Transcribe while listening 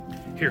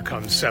Here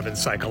comes 7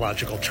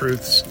 psychological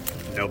truths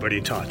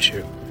nobody taught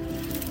you.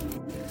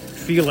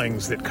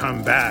 Feelings that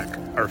come back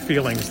are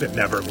feelings that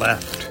never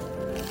left.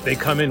 They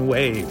come in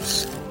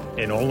waves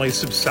and only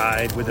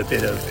subside with a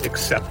bit of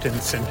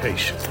acceptance and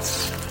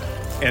patience.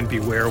 And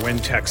beware when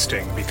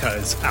texting,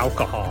 because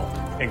alcohol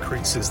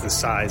increases the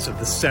size of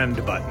the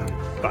send button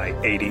by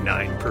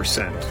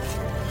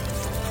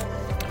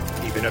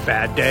 89%. Even a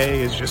bad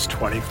day is just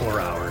 24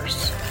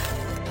 hours.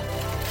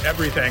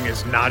 Everything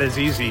is not as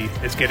easy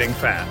as getting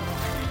fat.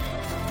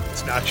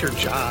 It's not your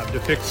job to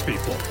fix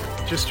people,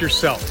 just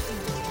yourself,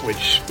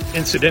 which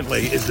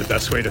incidentally is the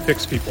best way to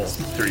fix people,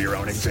 through your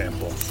own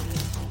example.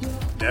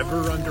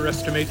 Never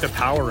underestimate the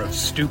power of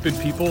stupid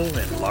people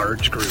in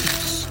large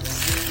groups.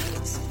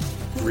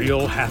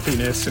 Real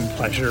happiness and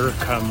pleasure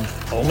come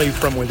only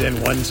from within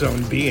one's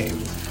own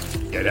being,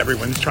 yet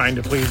everyone's trying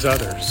to please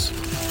others.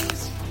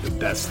 The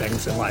best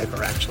things in life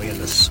are actually in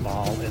the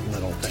small and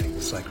little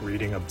things, like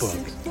reading a book,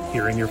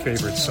 hearing your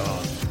favorite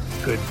song,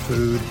 good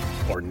food,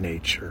 or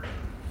nature.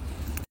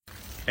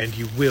 And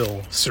you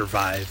will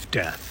survive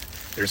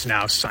death. There's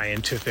now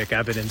scientific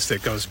evidence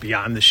that goes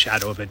beyond the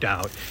shadow of a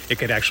doubt. It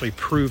could actually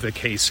prove a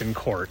case in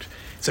court.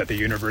 It's at the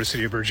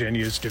University of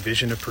Virginia's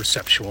Division of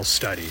Perceptual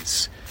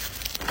Studies.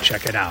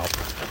 Check it out,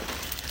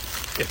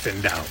 if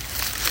in doubt.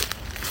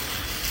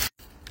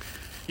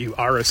 You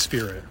are a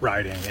spirit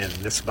riding in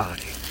this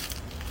body.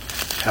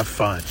 Have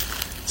fun.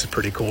 It's a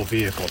pretty cool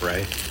vehicle,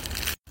 right?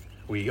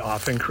 We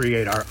often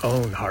create our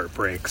own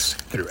heartbreaks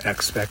through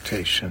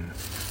expectation.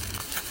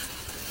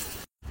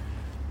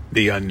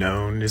 The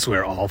unknown is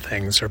where all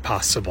things are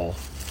possible.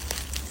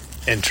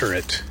 Enter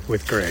it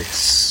with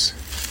grace.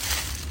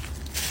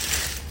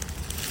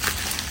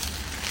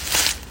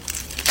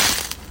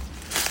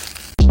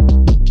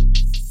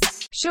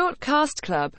 Shortcast Club.